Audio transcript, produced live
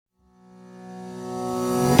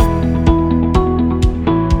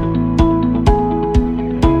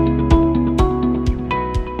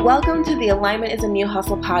Welcome to the Alignment is a New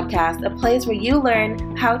Hustle podcast, a place where you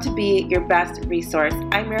learn how to be your best resource.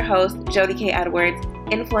 I'm your host, Jody K. Edwards,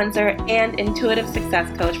 influencer and intuitive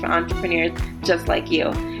success coach for entrepreneurs just like you.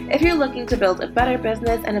 If you're looking to build a better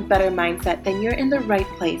business and a better mindset, then you're in the right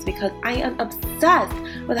place because I am obsessed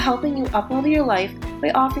with helping you up-level your life by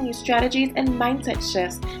offering you strategies and mindset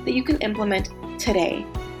shifts that you can implement today.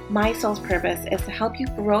 My soul's purpose is to help you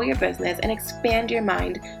grow your business and expand your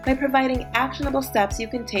mind by providing actionable steps you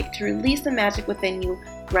can take to release the magic within you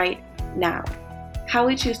right now. How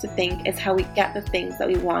we choose to think is how we get the things that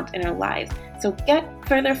we want in our lives. So get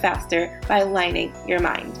further faster by aligning your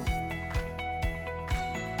mind.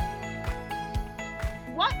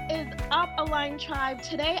 What is up, Align Tribe?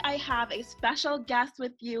 Today I have a special guest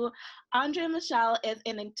with you. Andrea Michelle is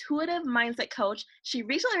an intuitive mindset coach. She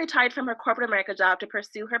recently retired from her corporate America job to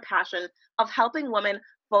pursue her passion of helping women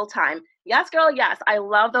full-time. Yes, girl, yes. I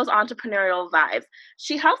love those entrepreneurial vibes.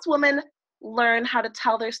 She helps women learn how to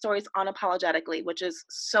tell their stories unapologetically, which is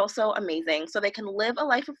so amazing, so they can live a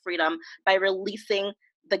life of freedom by releasing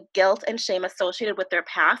the guilt and shame associated with their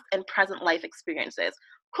past and present life experiences.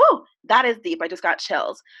 Whew, that is deep. I just got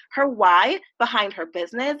chills. Her why behind her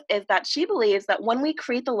business is that she believes that when we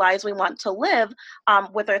create the lives we want to live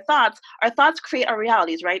with our thoughts create our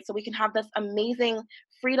realities, right? So we can have this amazing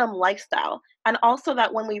freedom lifestyle. And also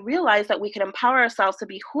that when we realize that we can empower ourselves to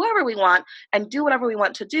be whoever we want and do whatever we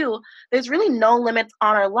want to do, there's really no limits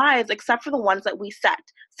on our lives except for the ones that we set.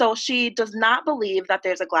 So she does not believe that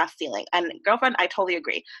there's a glass ceiling. And girlfriend, I totally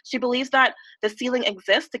agree. She believes that the ceiling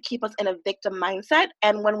exists to keep us in a victim mindset.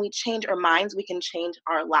 And when we change our minds, we can change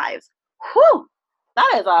our lives. Whew!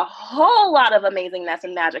 That is a whole lot of amazingness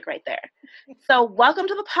and magic right there. So welcome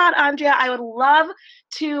to the pod, Andrea. I would love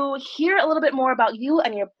to hear a little bit more about you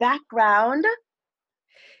and your background.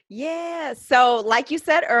 Yeah. So like you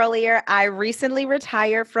said earlier, I recently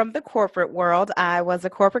retired from the corporate world. I was a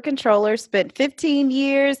corporate controller, spent 15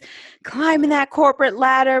 years climbing that corporate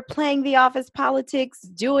ladder, playing the office politics,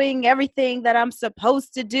 doing everything that I'm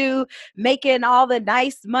supposed to do, making all the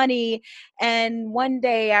nice money. And one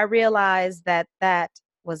day I realized that that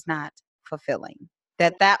was not fulfilling.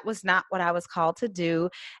 That was not what I was called to do.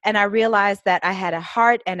 And I realized that I had a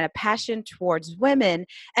heart and a passion towards women,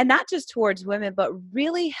 and not just towards women, but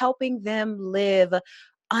really helping them live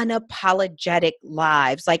unapologetic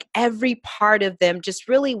lives, like every part of them just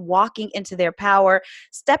really walking into their power,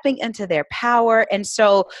 stepping into their power. And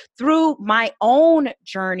so through my own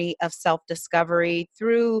journey of self-discovery,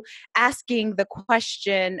 through asking the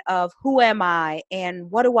question of who am I and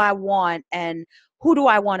what do I want and who do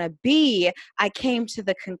I want to be, I came to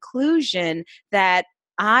the conclusion that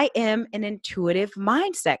I am an intuitive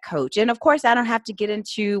mindset coach. And of course, I don't have to get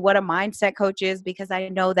into what a mindset coach is because I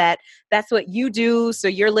know that that's what you do. So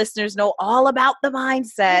your listeners know all about the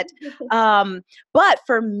mindset. But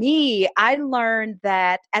for me, I learned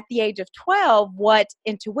that at the age of 12, what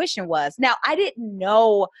intuition was. Now, I didn't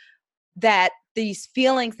know that these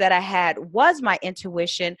feelings that I had was my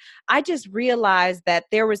intuition. I just realized that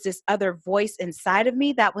there was this other voice inside of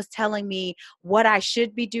me that was telling me what I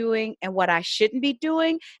should be doing and what I shouldn't be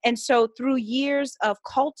doing. And so through years of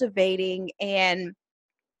cultivating and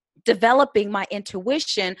developing my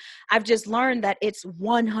intuition, I've just learned that it's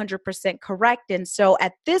 100% correct. And so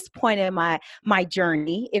at this point in my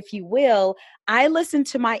journey, if you will, I listen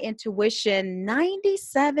to my intuition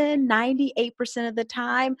 97, 98% of the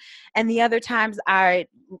time. And the other times I,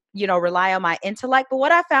 rely on my intellect. But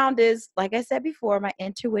what I found is, like I said before, my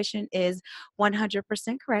intuition is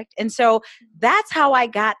 100% correct. And so that's how I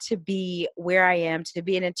got to be where I am, to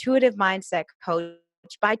be an intuitive mindset coach,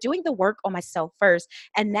 by doing the work on myself first.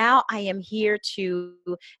 And now I am here to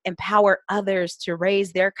empower others to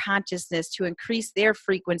raise their consciousness, to increase their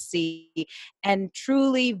frequency, and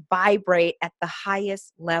truly vibrate at the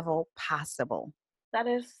highest level possible. That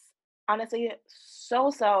is honestly so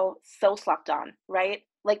slept on, right?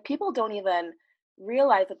 Like people don't even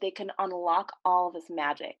realize that they can unlock all of this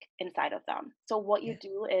magic inside of them. So what you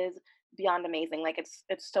do is beyond amazing. Like it's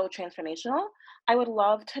so transformational. I would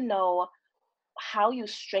love to know how you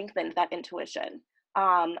strengthened that intuition.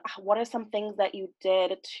 What are some things that you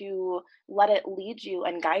did to let it lead you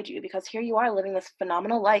and guide you? Because here you are living this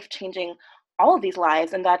phenomenal life, changing all of these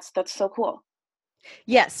lives, and that's so cool.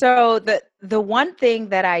 Yeah. So the one thing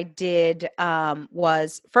that I did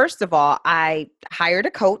was, first of all, I hired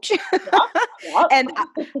a coach. Yep. And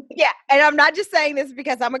and I'm not just saying this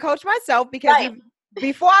because I'm a coach myself, because Right.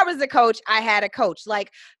 before I was a coach, I had a coach,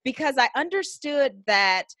 because I understood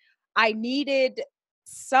that I needed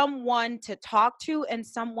someone to talk to and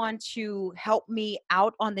someone to help me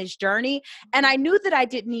out on this journey. And I knew that I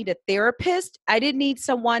didn't need a therapist. I didn't need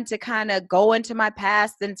someone to kind of go into my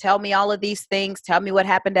past and tell me all of these things, tell me what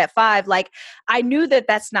happened at 5. Like, I knew that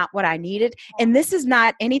that's not what I needed. And this is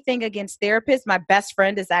not anything against therapists. My best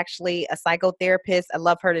friend is actually a psychotherapist. I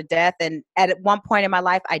love her to death. And at one point in my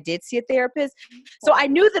life, I did see a therapist. So I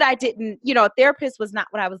knew that I didn't, a therapist was not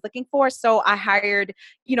what I was looking for. So I hired,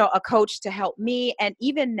 a coach to help me. And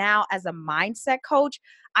even now as a mindset coach,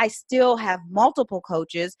 I still have multiple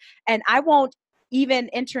coaches, and I won't even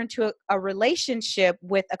enter into a relationship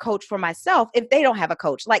with a coach for myself if they don't have a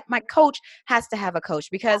coach. Like, my coach has to have a coach,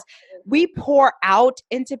 because we pour out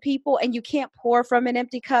into people and you can't pour from an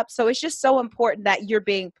empty cup. So it's just so important that you're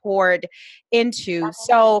being poured into.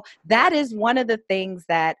 So that is one of the things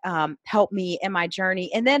that helped me in my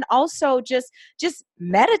journey. And then also just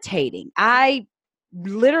meditating. I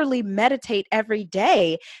literally meditate every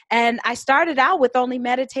day. And I started out with only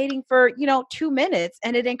meditating for, 2 minutes,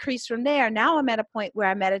 and it increased from there. Now I'm at a point where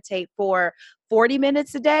I meditate for 40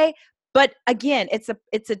 minutes a day. But again, it's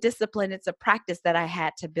a discipline, it's a practice that I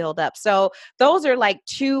had to build up. So those are like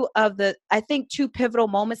two pivotal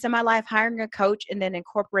moments in my life: hiring a coach and then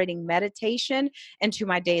incorporating meditation into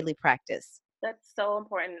my daily practice. That's so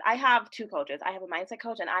important. I have 2 coaches. I have a mindset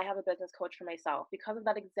coach and I have a business coach for myself, because of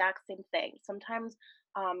that exact same thing. Sometimes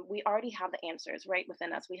we already have the answers right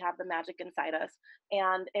within us. We have the magic inside us,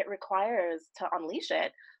 and it requires, to unleash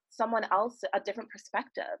it, someone else, a different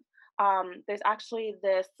perspective. There's actually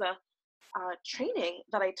this training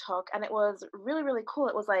that I took, and it was really, really cool.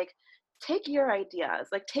 It was like, take your ideas,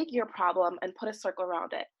 like take your problem and put a circle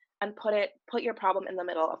around it, and put your problem in the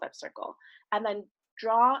middle of that circle, and then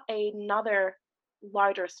draw another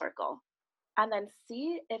larger circle, and then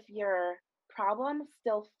see if your problem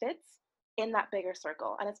still fits in that bigger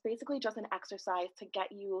circle. And it's basically just an exercise to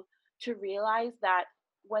get you to realize that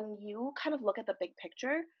when you kind of look at the big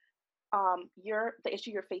picture, the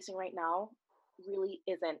issue you're facing right now really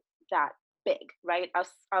isn't that big, right? A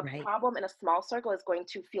Right. problem in a small circle is going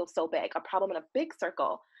to feel so big. A problem in a big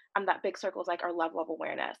circle, and that big circle is like our level of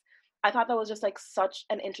awareness. I thought that was just like such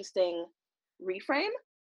an interesting reframe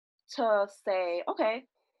to say, okay,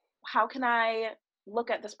 how can I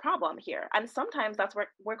look at this problem here? And sometimes that's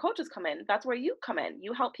where coaches come in. That's where you come in.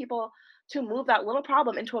 You help people to move that little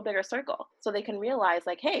problem into a bigger circle, so they can realize,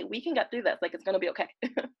 like, hey, we can get through this. Like, it's going to be okay.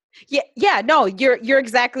 Yeah, no, you're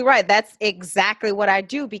exactly right. That's exactly what I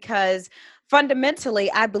do, because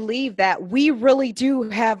fundamentally, I believe that we really do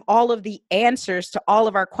have all of the answers to all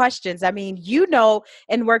of our questions. I mean,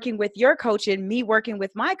 in working with your coach and me working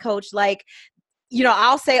with my coach, like,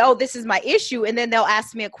 I'll say, oh, this is my issue. And then they'll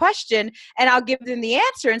ask me a question and I'll give them the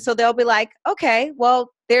answer. And so they'll be like, okay,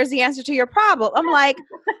 well, there's the answer to your problem. I'm like,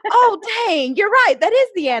 oh, dang, you're right. That is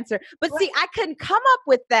the answer. But see, I couldn't come up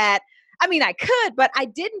with that. I mean, I could, but I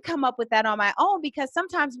didn't come up with that on my own, because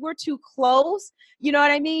sometimes we're too close, you know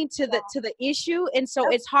what I mean, to the issue. And so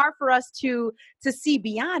it's hard for us to see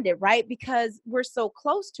beyond it, right? Because we're so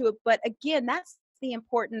close to it. But again, that's the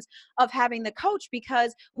importance of having the coach,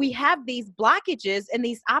 because we have these blockages and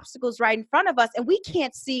these obstacles right in front of us, and we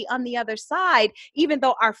can't see on the other side, even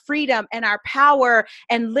though our freedom and our power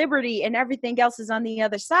and liberty and everything else is on the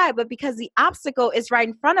other side. But because the obstacle is right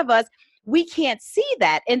in front of us, we can't see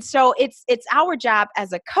that. And so it's our job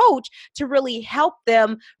as a coach to really help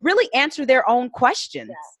them really answer their own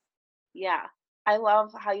questions. Yeah. I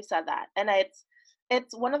love how you said that. And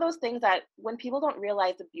it's one of those things that when people don't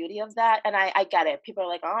realize the beauty of that, and I get it. People are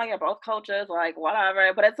like, oh, you're both coaches, like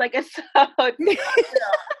whatever. But it's like, like,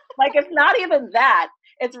 it's not even that.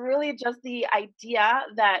 It's really just the idea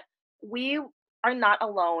that we are not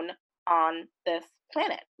alone on this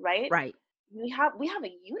planet, right? Right. We have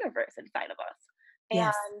a universe inside of us.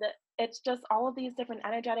 Yes. And it's just all of these different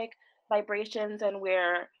energetic vibrations, and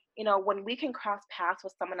where, when we can cross paths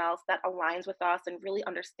with someone else that aligns with us and really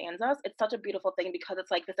understands us, it's such a beautiful thing, because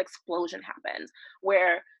it's like this explosion happens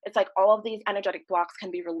where it's like all of these energetic blocks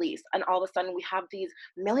can be released, and all of a sudden we have these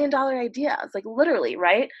 $1 million ideas, like literally,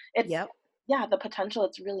 right? Yep. Yeah, the potential,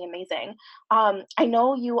 it's really amazing. I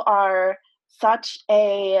know you are such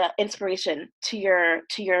a inspiration to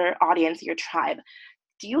your audience, your tribe.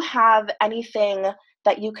 Do you have anything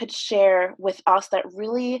that you could share with us that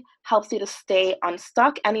really helps you to stay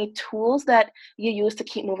unstuck? Any tools that you use to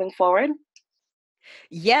keep moving forward?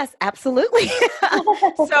 Yes, absolutely.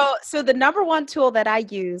 So the number one tool that I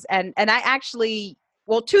use, and I actually,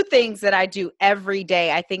 well, 2 things that I do every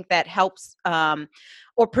day, I think that helps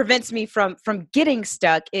or prevents me from getting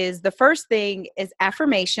stuck is, the first thing is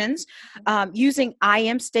affirmations. Using I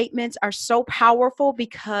am statements are so powerful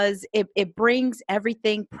because it brings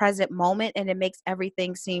everything present moment, and it makes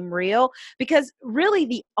everything seem real, because really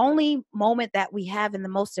the only moment that we have in the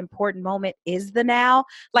most important moment is the now.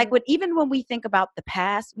 Like even when we think about the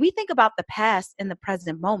past, we think about the past in the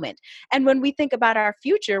present moment. And when we think about our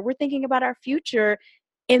future, we're thinking about our future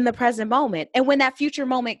in the present moment. And when that future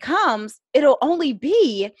moment comes, it'll only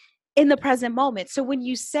be in the present moment. So when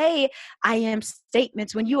you say I am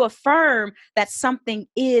statements, when you affirm that something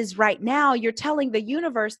is right now, you're telling the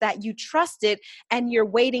universe that you trust it and you're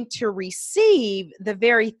waiting to receive the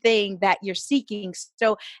very thing that you're seeking.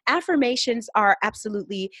 So affirmations are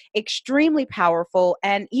absolutely extremely powerful.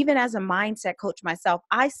 And even as a mindset coach myself,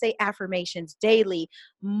 I say affirmations daily,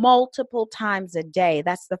 multiple times a day.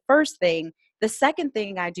 That's the first thing. The second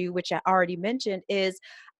thing I do, which I already mentioned, is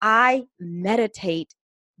I meditate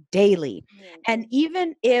daily. And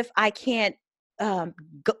even if I can't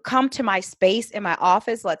come to my space in my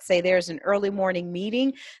office, let's say there's an early morning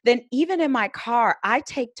meeting, then even in my car, I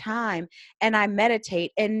take time and I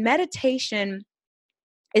meditate. And meditation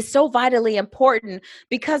is so vitally important,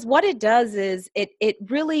 because what it does is it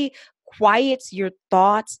really quiets your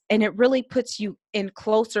thoughts, and it really puts you in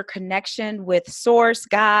closer connection with source,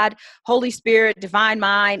 God, Holy Spirit, divine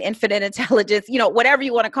mind, infinite intelligence, whatever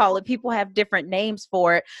you want to call it. People have different names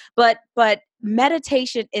for it, but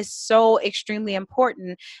meditation is so extremely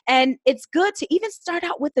important. And it's good to even start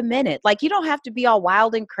out with a minute. Like, you don't have to be all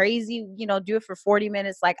wild and crazy, do it for 40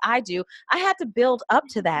 minutes like I do. I had to build up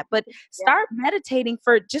to that, but start meditating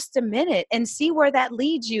for just a minute and see where that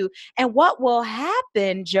leads you. And what will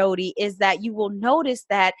happen, Jody, is that you will notice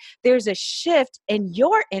that there's a shift in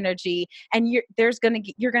your energy, and you're going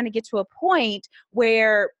to get to a point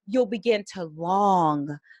where you'll begin to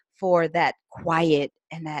long for that quiet,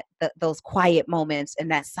 and those quiet moments,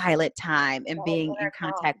 and that silent time, and being in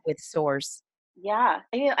contact with source. Yeah,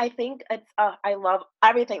 I think it's I love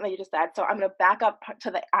everything that you just said. So I'm gonna back up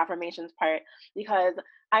to the affirmations part, because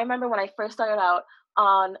I remember when I first started out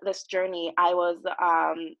on this journey, I was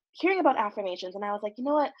hearing about affirmations, and I was like, you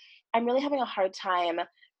know what, I'm really having a hard time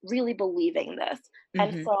really believing this.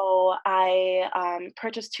 And Mm-hmm. so I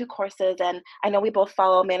purchased 2 courses, and I know we both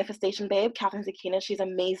follow Manifestation Babe, Catherine Zucchina. She's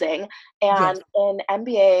amazing. Yes. And in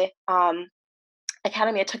MBA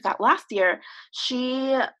Academy, I took that last year.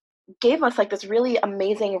 She gave us like this really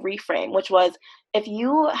amazing reframe, which was, if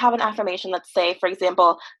you have an affirmation, let's say, for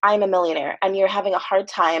example, I'm a millionaire, and you're having a hard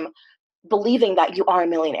time believing that you are a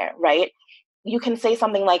millionaire, right? You can say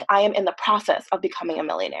something like, I am in the process of becoming a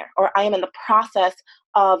millionaire, or I am in the process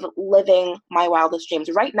of living my wildest dreams.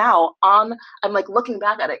 Right now, I'm like looking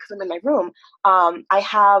back at it because I'm in my room. I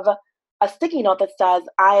have a sticky note that says,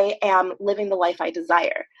 I am living the life I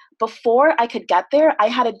desire. Before I could get there, I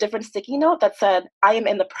had a different sticky note that said, I am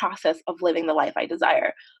in the process of living the life I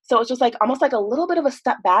desire. So it's just like almost like a little bit of a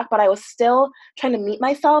step back, but I was still trying to meet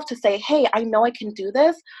myself to say, hey, I know I can do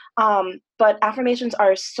this. But affirmations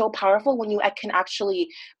are so powerful when you can actually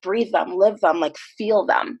breathe them, live them, like feel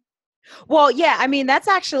them. Well, yeah, I mean, that's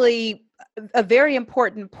actually a very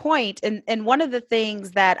important point. And one of the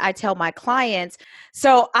things that I tell my clients,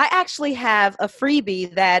 so I actually have a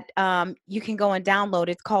freebie that you can go and download.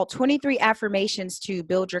 It's called 23 Affirmations to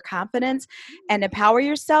Build Your Confidence and Empower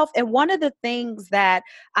Yourself. And one of the things that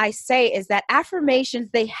I say is that affirmations,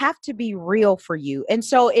 they have to be real for you. And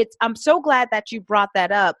so I'm so glad that you brought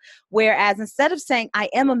that up. Whereas instead of saying I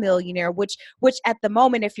am a millionaire, which at the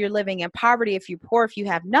moment, if you're living in poverty, if you're poor, if you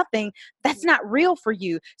have nothing, that's not real for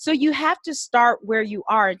you. So you have to start where you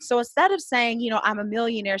are. So instead of saying, I'm a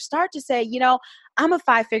millionaire, start to say, I'm a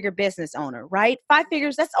 5-figure business owner, right? 5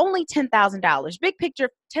 figures, that's only $10,000. Big picture,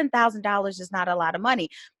 $10,000 is not a lot of money.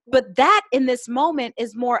 But that in this moment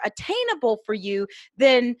is more attainable for you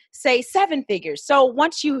than, say, 7 figures. So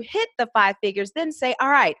once you hit the 5 figures, then say, all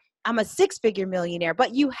right, I'm a 6-figure millionaire,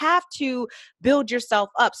 but you have to build yourself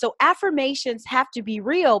up. So affirmations have to be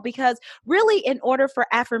real, because really, in order for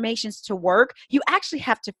affirmations to work, you actually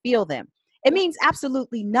have to feel them. It means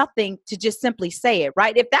absolutely nothing to just simply say it,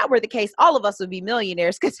 right? If that were the case, all of us would be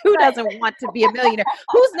millionaires, because who Right. doesn't want to be a millionaire?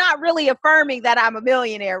 Who's not really affirming that I'm a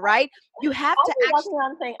millionaire, right? You have I'll to be actually, walking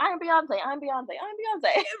around saying, I'm Beyonce, I'm Beyonce, I'm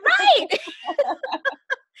Beyonce. right.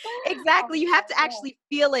 Exactly. You have to Yeah. actually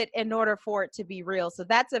feel it in order for it to be real. So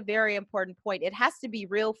that's a very important point. It has to be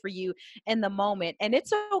real for you in the moment. And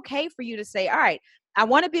it's okay for you to say, all right, I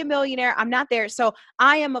want to be a millionaire. I'm not there. So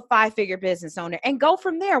I am a 5-figure business owner, and go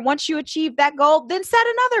from there. Once you achieve that goal, then set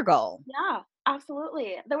another goal. Yeah,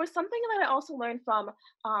 absolutely. There was something that I also learned from,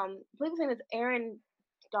 I believe his name is Aaron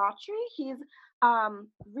Daughtry. He's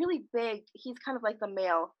really big. He's kind of like the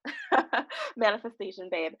male manifestation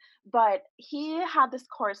babe, but he had this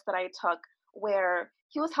course that I took where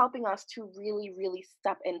he was helping us to really, really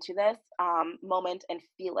step into this moment and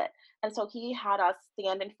feel it. And so he had us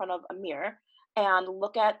stand in front of a mirror and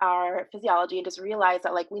look at our physiology and just realize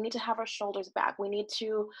that like we need to have our shoulders back. We need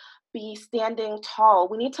to be standing tall.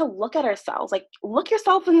 We need to look at ourselves. Like look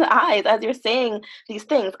yourself in the eyes as you're saying these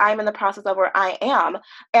things. I'm in the process of where I am.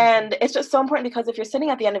 And it's just so important because if you're sitting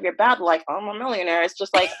at the end of your bed like, oh, I'm a millionaire, it's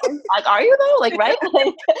just like, are you though? Like, right? Like,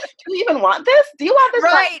 do you even want this? Do you want this?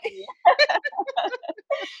 Right.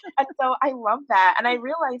 And so I love that. And I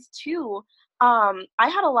realized too, I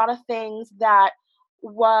had a lot of things that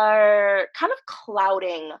were kind of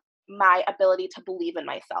clouding my ability to believe in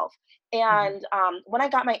myself. And when I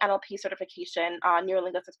got my NLP certification, Neuro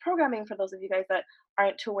Linguistics Programming, for those of you guys that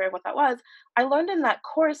aren't too aware of what that was, I learned in that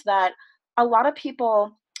course that a lot of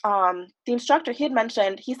people, the instructor, he had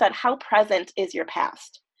mentioned, he said, how present is your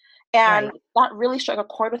past? And Right. that really struck a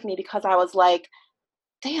chord with me because I was like,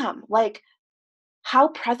 damn, like, how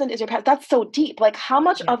present is your past? That's so deep. Like, how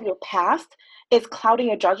much Yeah. of your past is clouding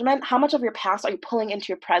your judgment? How much of your past are you pulling into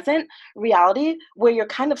your present reality where you're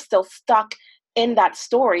kind of still stuck in that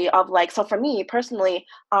story of like, so for me personally,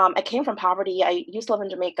 I came from poverty. I used to live in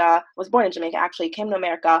Jamaica, was born in Jamaica actually, came to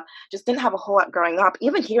America, just didn't have a whole lot growing up.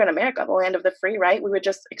 Even here in America, the land of the free, right? We were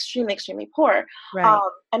just extremely, extremely poor. Right.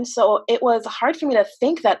 And so it was hard for me to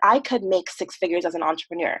think that I could make six figures as an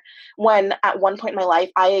entrepreneur when at one point in my life,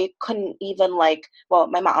 I couldn't even like, well,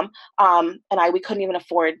 my mom and I, we couldn't even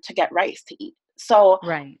afford to get rice to eat. So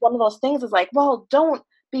Right. one of those things is like, well, don't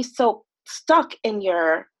be so stuck in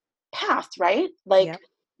your past, right? Like, Yep.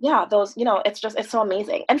 yeah, those, it's so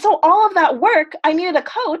amazing. And so all of that work, I needed a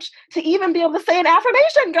coach to even be able to say an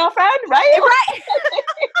affirmation, girlfriend, right? Right.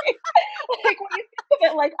 Like when you think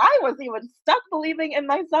of it, like I was even stuck believing in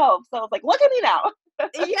myself. So I was like, look at me now.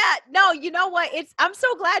 Yeah, no, you know what, I'm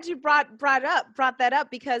so glad you brought that up,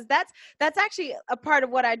 because that's actually a part of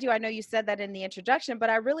what I do. I know you said that in the introduction, but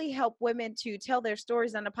I really help women to tell their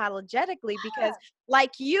stories unapologetically, because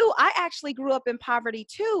like you, I actually grew up in poverty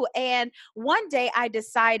too. And one day I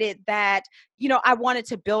decided that, I wanted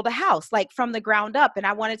to build a house like from the ground up, and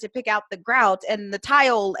I wanted to pick out the grout and the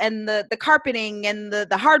tile and the carpeting and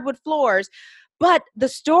the hardwood floors. But the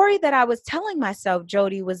story that I was telling myself,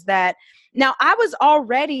 Jody, was that now I was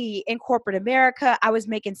already in corporate America. I was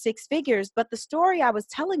making six figures, but the story I was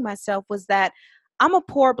telling myself was that I'm a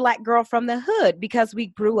poor Black girl from the hood, because we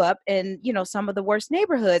grew up in, some of the worst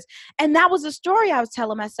neighborhoods. And that was the story I was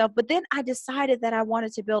telling myself. But then I decided that I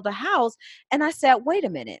wanted to build a house. And I said, wait a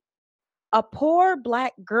minute, a poor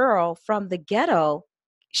Black girl from the ghetto,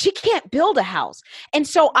 she can't build a house. And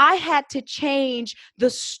so I had to change the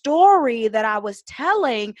story that I was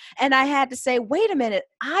telling. And I had to say, wait a minute,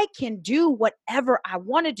 I can do whatever I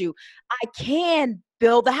want to do. I can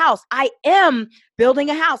build a house. I am building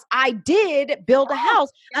a house. I did build a house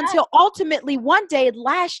Yes. until ultimately one day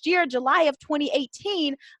last year, July of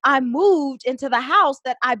 2018, I moved into the house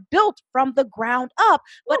that I built from the ground up.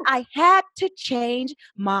 But I had to change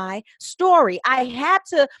my story. I had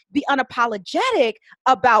to be unapologetic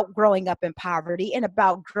about growing up in poverty and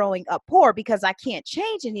about growing up poor, because I can't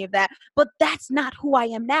change any of that. But that's not who I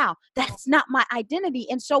am now. That's not my identity.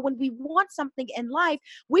 And so when we want something in life,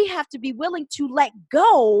 we have to be willing to let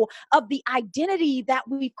go of the identity that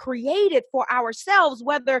we've created for ourselves,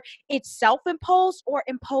 whether it's self-imposed or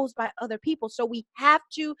imposed by other people. So we have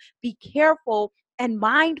to be careful and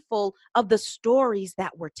mindful of the stories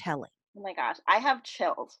that we're telling. Oh my gosh, I have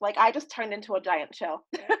chills. Like I just turned into a giant chill.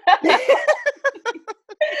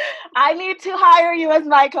 I need to hire you as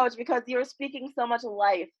my coach because you're speaking so much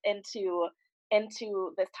life into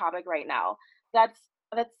this topic right now. That's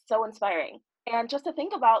so inspiring. And just to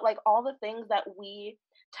think about like all the things that we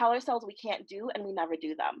tell ourselves we can't do and we never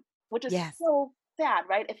do them, which is Yes. so sad,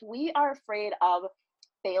 right? If we are afraid of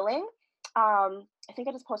failing, I think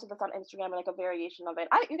I just posted this on Instagram, like a variation of it.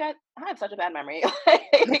 You guys, I have such a bad memory.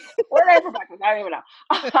 Like, what did I have for breakfast? I don't even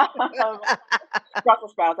know.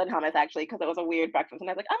 Brussels sprouts and hummus actually, because it was a weird breakfast, and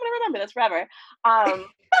I was like, I'm gonna remember this forever. Um,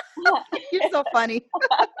 You're so funny.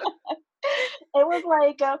 it was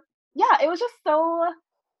like, yeah, it was just so,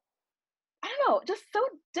 I don't know, just so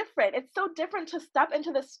different. It's so different to step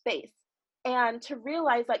into this space and to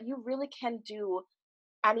realize that you really can do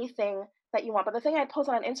anything that you want. But the thing I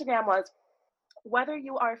posted on Instagram was whether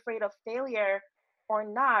you are afraid of failure or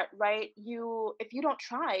not, right? If you don't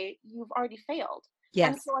try, you've already failed.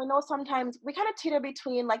 And Yes. so I know sometimes we kind of teeter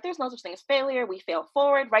between like there's no such thing as failure, we fail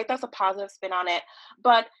forward, right? That's a positive spin on it.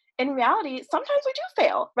 But in reality, sometimes we do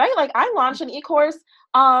fail, right? Like I launched an e-course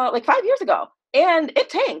like 5 years ago. And it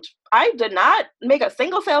tanked. I did not make a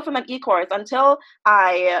single sale from that e-course until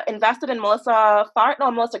I invested in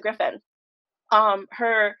Melissa Griffin,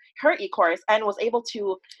 her e-course, and was able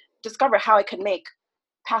to discover how I could make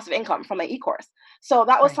passive income from my e-course. So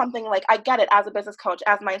that was Right. something like, I get it, as a business coach,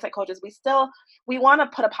 as mindset coaches, we want to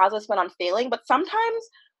put a positive spin on failing, but sometimes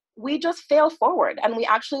we just fail forward and we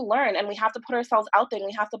actually learn, and we have to put ourselves out there, and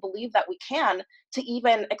we have to believe that we can, to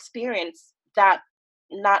even experience that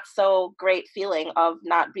not so great feeling of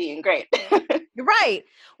not being great. Right.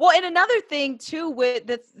 Well, and another thing too, with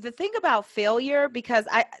the thing about failure, because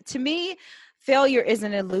to me, failure is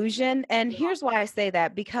an illusion. And here's why I say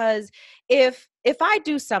that, because if I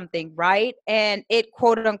do something right and it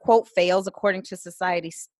quote unquote fails according to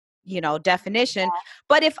society's, definition,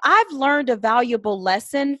 but if I've learned a valuable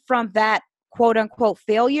lesson from that quote unquote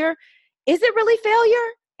failure, is it really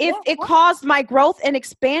failure? If Yeah, it caused my growth and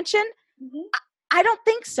expansion? mhm. I don't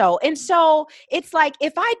think so. And so it's like,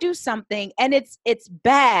 if I do something and it's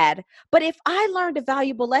bad, but if I learned a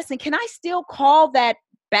valuable lesson, can I still call that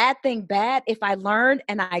bad thing bad if I learned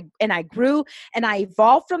and I grew and I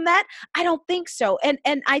evolved from that? I don't think so. And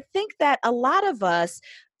I think that a lot of us,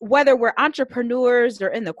 whether we're entrepreneurs or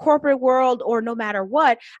in the corporate world or no matter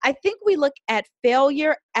what, I think we look at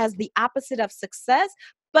failure as the opposite of success,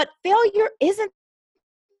 but failure isn't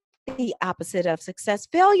the opposite of success.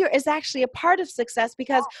 Failure is actually a part of success,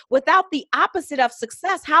 because without the opposite of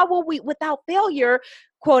success, without failure,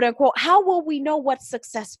 quote unquote, how will we know what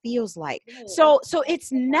success feels like? Right. So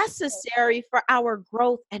it's necessary for our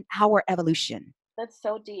growth and our evolution. That's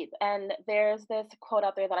so deep. And there's this quote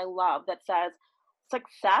out there that I love that says,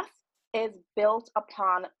 success is built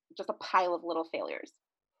upon just a pile of little failures.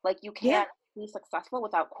 Like, you Yeah. can't be successful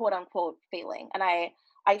without quote unquote failing. And I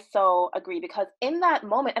so agree, because in that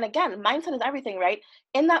moment, and again, mindset is everything, right?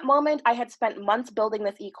 In that moment, I had spent months building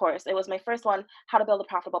this e-course. It was my first one, How to Build a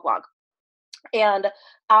Profitable Blog. And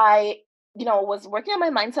I, was working on my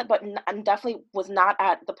mindset, but I'm definitely was not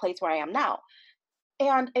at the place where I am now.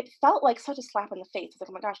 And it felt like such a slap in the face. It's like,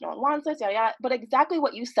 oh my gosh, no one wants this, yada yada. But exactly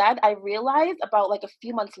what you said, I realized about like a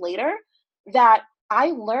few months later that I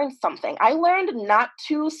learned something. I learned not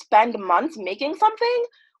to spend months making something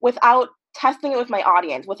without testing it with my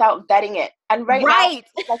audience, without vetting it. And right now, Right.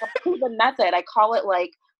 it's like a proven method. I call it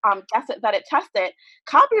like guess it, vet it, test it,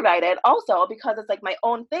 copyrighted also, because it's like my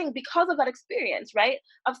own thing because of that experience, right?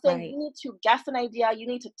 Of saying, Right. you need to guess an idea, you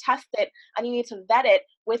need to test it, and you need to vet it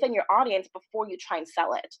within your audience before you try and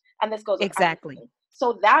sell it. And this goes with Exactly. everything.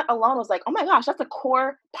 So that alone was like, oh my gosh, that's a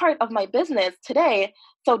core part of my business today.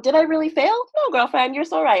 So did I really fail? No, girlfriend, you're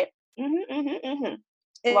so right.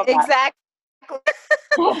 Love that. Exactly.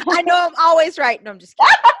 I know I'm always right. No, I'm just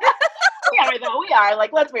kidding. We are though. We are.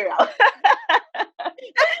 Like, let's be real. I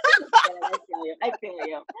feel you. I feel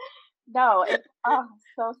you. No, it's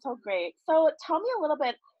so great. So tell me a little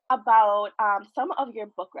bit about some of your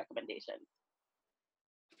book recommendations.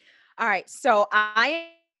 All right. So I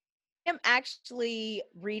am actually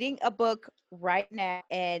reading a book right now,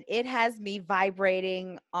 and it has me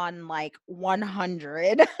vibrating on like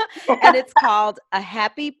 100. And it's called A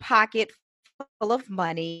Happy Pocket Full of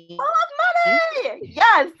Money. Full of money.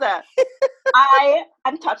 Yes.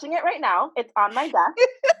 I'm touching it right now. It's on my desk,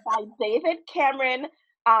 by David Cameron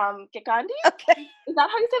Gikandi. Okay. Is that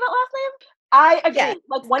how you say that last name? I Yeah. agree.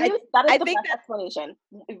 Like, that is I the think best that explanation.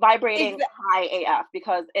 Vibrating exa- high AF,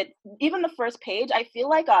 because it, even the first page, I feel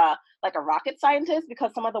like a rocket scientist,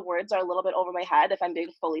 because some of the words are a little bit over my head, if I'm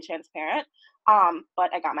being fully transparent.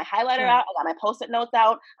 But I got my highlighter right. out, I got my post-it notes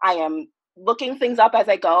out. I am looking things up as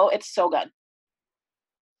I go. It's so good.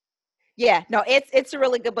 Yeah, no, it's a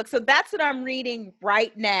really good book. So that's what I'm reading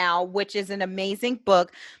right now, which is an amazing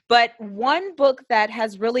book. But one book that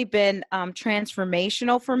has really been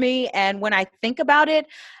transformational for me, and when I think about it,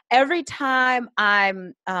 every time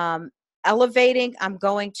I'm elevating, I'm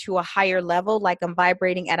going to a higher level, like I'm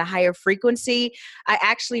vibrating at a higher frequency, I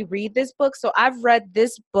actually read this book. So I've read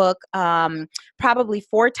this book probably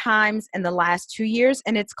 4 times in the last 2 years,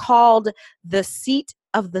 and it's called The Seat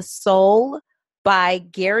of the Soul by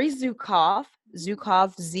Gary Zukav.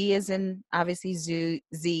 Zukav, Z is in obviously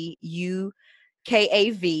Z U K A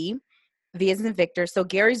V. V is in Victor. So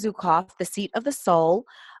Gary Zukav, The Seat of the Soul.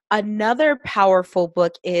 Another powerful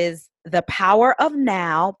book is The Power of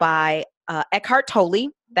Now by Eckhart Tolle.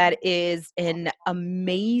 That is an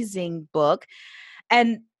amazing book.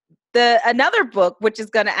 And the another book, which is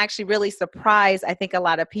going to actually really surprise, I think, a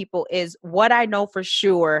lot of people, is What I Know for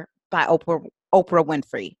Sure by Oprah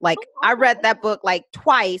Winfrey. Like, I read that book like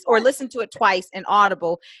twice, or listened to it twice in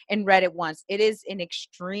Audible, and read it once. It is an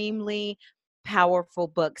extremely powerful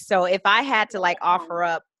book. So if I had to like offer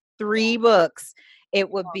up three books, it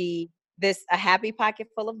would be A Happy Pocket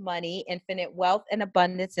Full of Money, Infinite Wealth and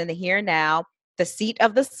Abundance in the Here and Now, The Seat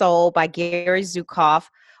of the Soul by Gary Zukav,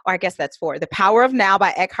 or I guess that's four, The Power of Now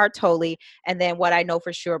by Eckhart Tolle, and then What I Know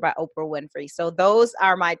for Sure by Oprah Winfrey. So those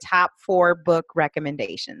are my top 4 book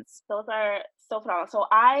recommendations. Those are so phenomenal. So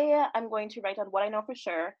I am going to write down What I Know for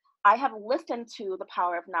Sure. I have listened to The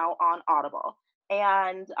Power of Now on Audible,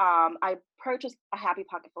 and I purchased A Happy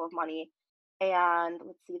Pocket Full of Money. And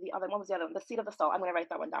let's see, what was the other one? The Seat of the Soul. I'm going to write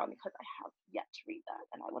that one down because I have yet to read that,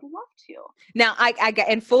 and I would love to. Now, I got,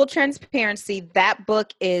 in full transparency, that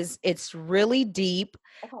book it's really deep.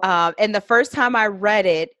 Okay. And the first time I read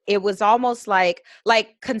it, it was almost like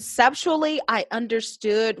conceptually, I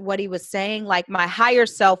understood what he was saying. Like my higher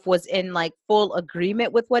self was in like full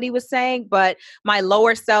agreement with what he was saying, but my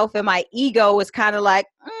lower self and my ego was kind of like,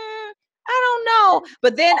 I don't know.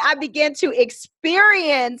 But then I began to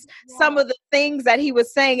experience some of the things that he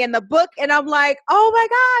was saying in the book. And I'm like, oh my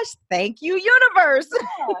gosh, thank you, universe.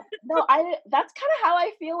 Yeah. No, that's kind of how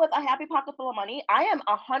I feel with A Happy Pocket Full of Money. I am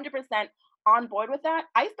 100% on board with that.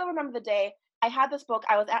 I still remember the day I had this book.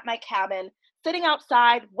 I was at my cabin, sitting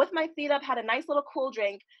outside with my feet up, had a nice little cool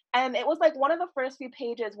drink. And it was like one of the first few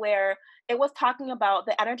pages where it was talking about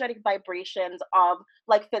the energetic vibrations of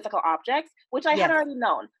like physical objects, which I had already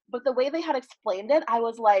known. But the way they had explained it, I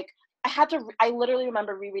was like, I literally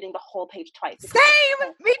remember rereading the whole page twice.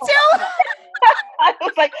 Same, me too. I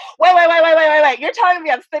was like, wait. You're telling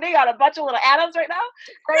me I'm sitting on a bunch of little atoms right now?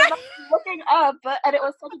 And I'm looking up, and it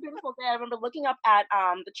was such a beautiful day. I remember looking up at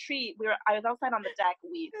the tree. I was outside on the deck,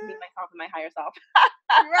 me, myself, and my higher self.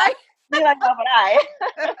 Right. Me, myself, and I.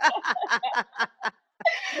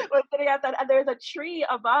 Was sitting outside, and there's a tree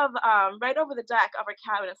above, right over the deck of our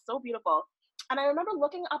cabin. It's so beautiful. And I remember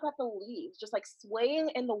looking up at the leaves, just like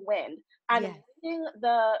swaying in the wind, and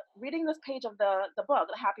reading this page of the book,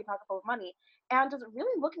 The Happy Pocket Full of Money, and just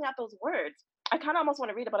really looking at those words. I kind of almost want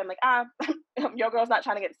to read it, but I'm like, your girl's not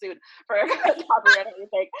trying to get sued for copyright or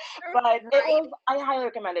anything. But I highly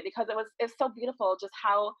recommend it because it's so beautiful just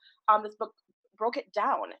how this book broke it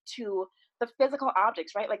down to the physical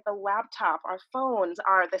objects, right? Like the laptop, our phones,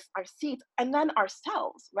 our seats, and then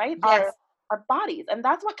ourselves, right? Yes. Our bodies. And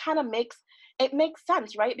that's what kind of makes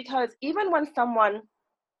sense, right? Because even when I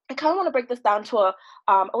kind of want to break this down to a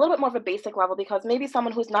little bit more of a basic level, because maybe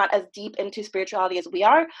someone who's not as deep into spirituality as we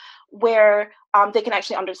are, where they can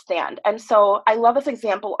actually understand. And so I love this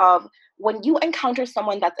example of when you encounter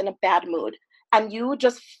someone that's in a bad mood and you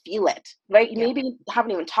just feel it, right? Maybe you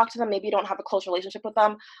haven't even talked to them, maybe you don't have a close relationship with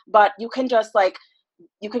them, but you can just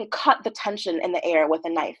you can cut the tension in the air with a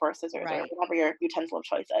knife or a scissors or whatever your utensil of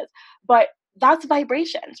choice is. But that's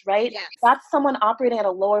vibrations, right? Yes. That's someone operating at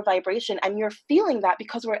a lower vibration, and you're feeling that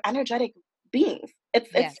because we're energetic beings.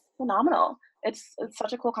 It's phenomenal. It's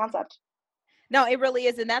such a cool concept. No, it really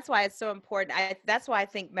is. And that's why it's so important. That's why I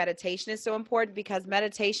think meditation is so important, because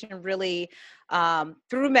meditation really,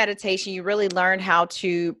 through meditation, you really learn how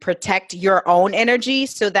to protect your own energy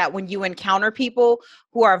so that when you encounter people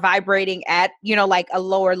who are vibrating at, like a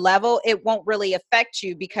lower level, it won't really affect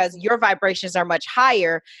you because your vibrations are much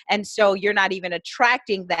higher. And so you're not even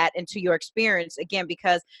attracting that into your experience again,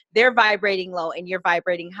 because they're vibrating low and you're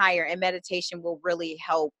vibrating higher, and meditation will really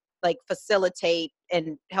help facilitate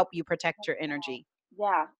and help you protect your energy.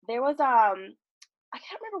 Yeah. There was I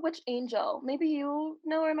can't remember which angel. Maybe you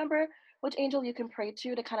remember which angel you can pray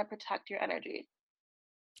to kind of protect your energy.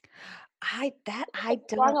 I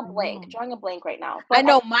Drawing a blank right now. But I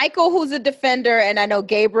know Michael, who's a defender, and I know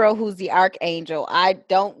Gabriel, who's the archangel. I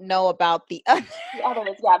don't know about the others. The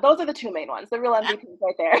others, yeah, those are the two main ones. The real MVPs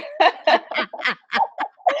right there.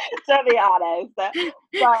 To be honest, but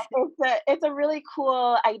it's a really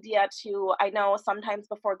cool idea too. I know sometimes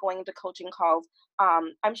before going into coaching calls,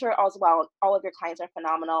 I'm sure as well, all of your clients are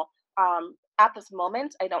phenomenal. At this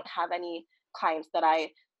moment, I don't have any clients that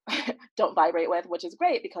I don't vibrate with, which is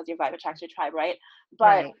great because your vibe attracts your tribe, right?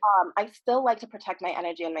 But I still like to protect my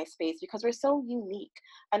energy and my space because we're so unique.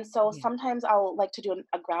 And so sometimes I'll like to do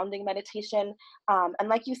a grounding meditation. And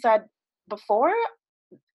like you said before,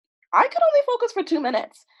 I could only focus for 2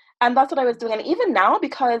 minutes. And that's what I was doing. And even now,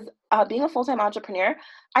 because being a full-time entrepreneur,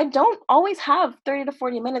 I don't always have 30 to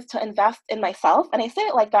 40 minutes to invest in myself. And I say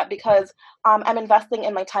it like that because I'm investing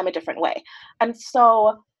in my time a different way. And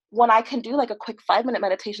so when I can do like a quick 5-minute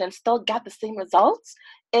meditation and still get the same results,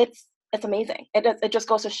 it's amazing. It just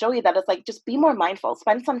goes to show you that it's like, just be more mindful,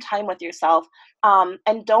 spend some time with yourself,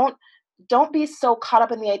 and don't be so caught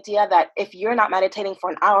up in the idea that if you're not meditating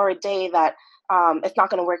for an hour a day, that it's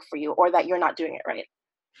not going to work for you or that you're not doing it right.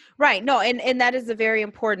 Right. No, and that is a very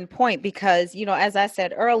important point because, as I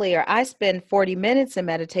said earlier, I spend 40 minutes in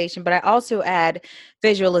meditation, but I also add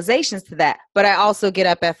visualizations to that. But I also get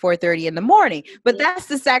up at 4:30 in the morning. But Mhm. that's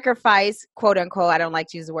the sacrifice, quote unquote. I don't like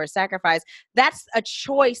to use the word sacrifice. That's a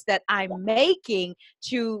choice that I'm making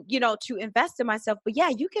to invest in myself. But yeah,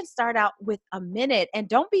 you can start out with a minute and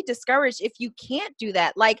don't be discouraged if you can't do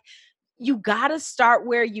that. Like, you got to start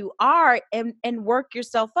where you are and work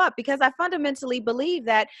yourself up, because I fundamentally believe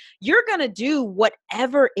that you're going to do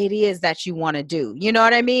whatever it is that you want to do. You know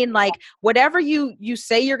what I mean? Like, whatever you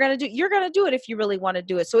say you're going to do, you're going to do it if you really want to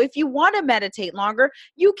do it. So if you want to meditate longer,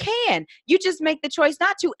 you can. You just make the choice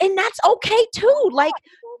not to, and that's okay too. Like,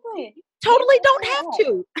 you Absolutely. totally don't have Yeah.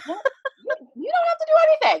 to. No, you don't have to do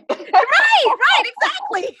anything. Right,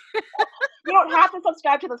 exactly. You don't have to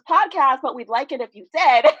subscribe to this podcast, but we'd like it if you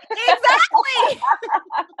did. Exactly.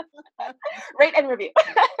 Rate and review.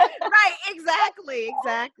 Right, exactly.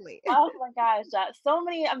 Oh my gosh, so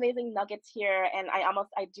many amazing nuggets here, and I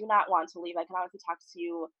do not want to leave. I can honestly talk to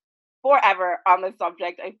you forever on this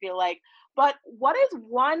subject, I feel like. But what is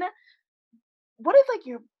like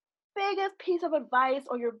your biggest piece of advice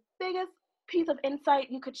or your biggest piece of insight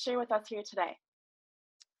you could share with us here today?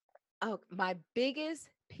 Oh, my biggest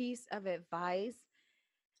piece of advice.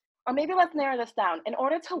 Or maybe let's narrow this down. In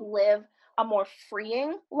order to live a more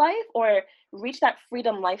freeing life or reach that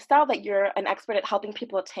freedom lifestyle that you're an expert at helping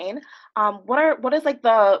people attain, what is like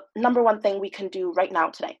the number one thing we can do right now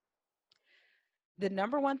today? The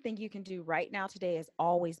number one thing you can do right now today is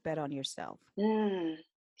always bet on yourself. Mm,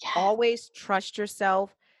 yes. Always trust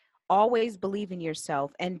yourself. Always believe in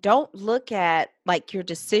yourself, and don't look at like your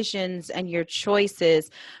decisions and your choices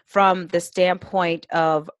from the standpoint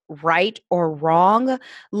of right or wrong.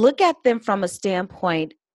 Look at them from a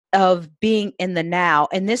standpoint of being in the now,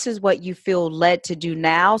 and this is what you feel led to do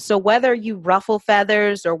now. So whether you ruffle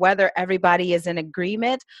feathers or whether everybody is in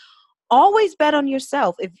agreement, always bet on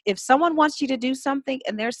yourself. If someone wants you to do something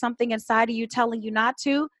and there's something inside of you telling you not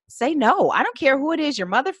to, say no. I don't care who it is, your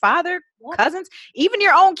mother, father, Yep. cousins, even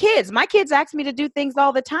your own kids. My kids ask me to do things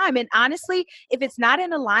all the time, and honestly, if it's not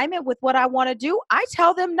in alignment with what I want to do, I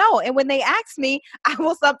tell them no. And when they ask me, I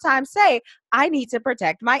will sometimes say, I need to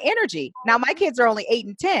protect my energy. Now my kids are only 8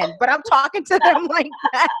 and 10, but I'm talking to them like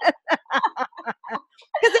that.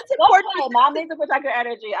 Because it's That's important. right. Mom needs to protect her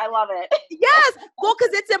energy. I love it. Yes, well,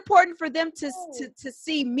 because it's important for them to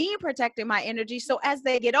see me protecting my energy. So as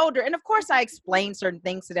they get older, and of course, I explain certain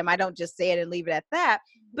things to them. I don't just say it and leave it at that.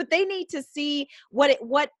 But they need to see what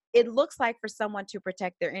it looks like for someone to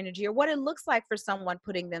protect their energy, or what it looks like for someone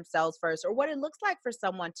putting themselves first, or what it looks like for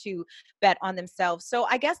someone to bet on themselves. So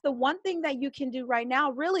I guess the one thing that you can do right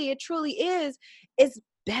now, really, it truly is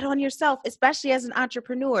bet on yourself, especially as an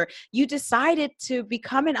entrepreneur. You decided to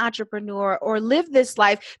become an entrepreneur or live this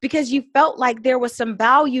life because you felt like there was some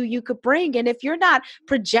value you could bring. And if you're not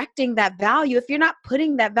projecting that value, if you're not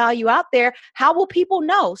putting that value out there, how will people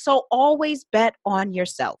know? So always bet on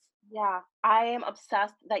yourself. Yeah, I am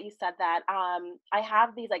obsessed that you said that. I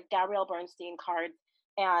have these like Gabrielle Bernstein cards,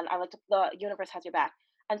 and I like to, the universe has your back.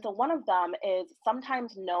 And so one of them is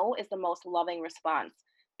sometimes no is the most loving response.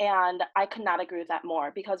 And I could not agree with that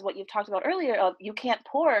more because what you've talked about earlier of you can't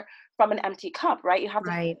pour from an empty cup, right? You have to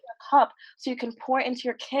fill Right. your cup so you can pour into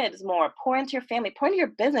your kids more, pour into your family, pour into your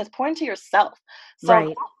business, pour into yourself. So that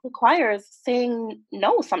Right. requires saying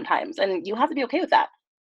no sometimes, and you have to be okay with that.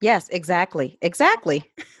 Yes, exactly.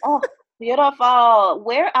 Exactly. Oh, beautiful.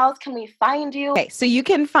 Where else can we find you? Okay, so you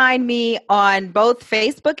can find me on both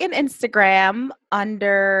Facebook and Instagram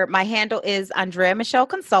under my handle is Andrea Michelle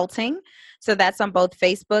Consulting. So that's on both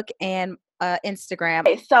Facebook and Instagram.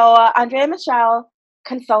 Okay, so Andrea Michelle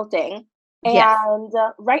Consulting. Yes. And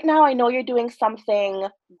right now, I know you're doing something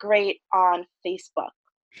great on Facebook.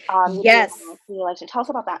 You're doing Yes. a simulation. Tell us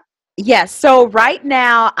about that. Yes. So right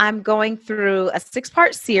now I'm going through a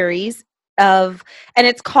 6-part series and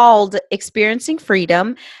it's called Experiencing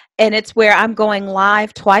Freedom. And it's where I'm going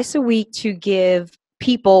live twice a week to give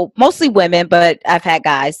people, mostly women, but I've had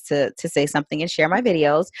guys to say something and share my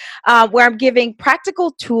videos, where I'm giving practical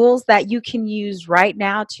tools that you can use right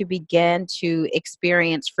now to begin to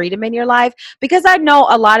experience freedom in your life. Because I know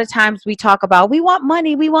a lot of times we talk about, we want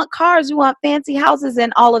money, we want cars, we want fancy houses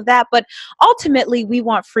and all of that. But ultimately we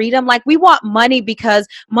want freedom. Like, we want money because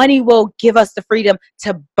money will give us the freedom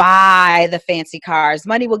to buy the fancy cars.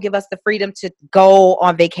 Money will give us the freedom to go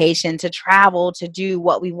on vacation, to travel, to do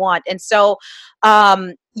what we want. And so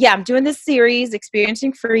yeah, I'm doing this series,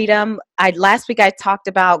 Experiencing Freedom. Last week I talked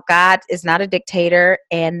about God is not a dictator,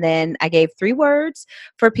 and then I gave 3 words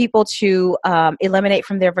for people to eliminate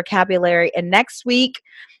from their vocabulary. And next week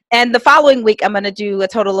And the following week, I'm going to do a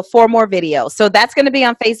total of 4 more videos. So that's going to be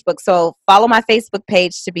on Facebook. So follow my Facebook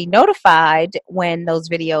page to be notified when those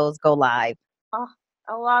videos go live. Oh,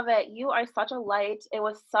 I love it. You are such a light. It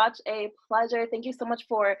was such a pleasure. Thank you so much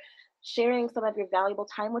for sharing some of your valuable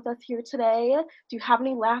time with us here today. Do you have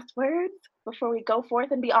any last words before we go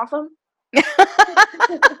forth and be awesome?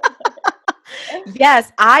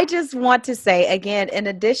 Yes, I just want to say again, in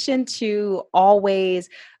addition to always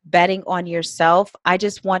betting on yourself, I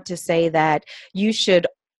just want to say that you should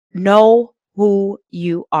know who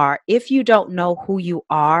you are. If you don't know who you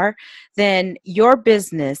are, then your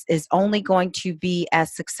business is only going to be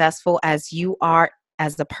as successful as you are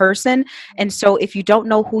as a person. And so if you don't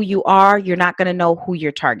know who you are, you're not going to know who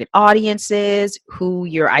your target audience is, who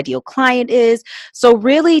your ideal client is. So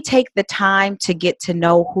really take the time to get to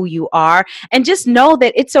know who you are, and just know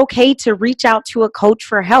that it's okay to reach out to a coach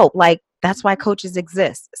for help. Like, that's why coaches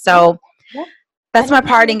exist. So Yeah. that's my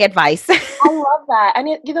parting advice. I love that. And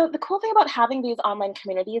the cool thing about having these online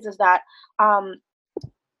communities is that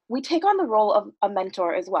we take on the role of a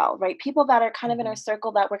mentor as well, right? People that are kind of in our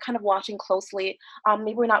circle that we're kind of watching closely.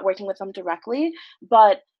 Maybe we're not working with them directly,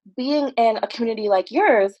 but being in a community like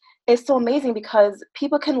yours is so amazing because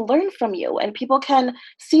people can learn from you and people can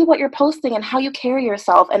see what you're posting and how you carry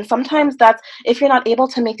yourself. And sometimes that's, if you're not able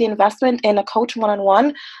to make the investment in a coach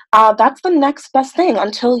one-on-one, that's the next best thing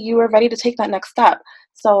until you are ready to take that next step.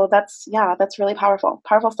 So that's really powerful.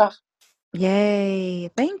 Powerful stuff. Yay.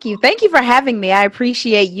 Thank you. Thank you for having me. I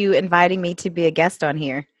appreciate you inviting me to be a guest on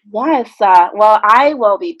here. Yes. Well, I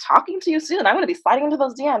will be talking to you soon. I'm going to be sliding into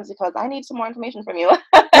those DMs because I need some more information from you.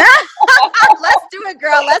 Let's do it,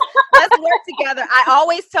 girl. Let's work together. I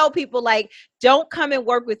always tell people, like, don't come and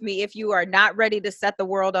work with me if you are not ready to set the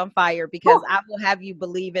world on fire, because I will have you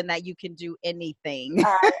believing that you can do anything.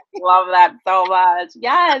 I love that so much.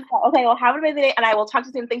 Yes. Okay. Well, have an amazing day, and I will talk to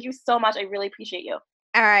you soon. Thank you so much. I really appreciate you.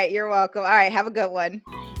 All right. You're welcome. All right. Have a good one.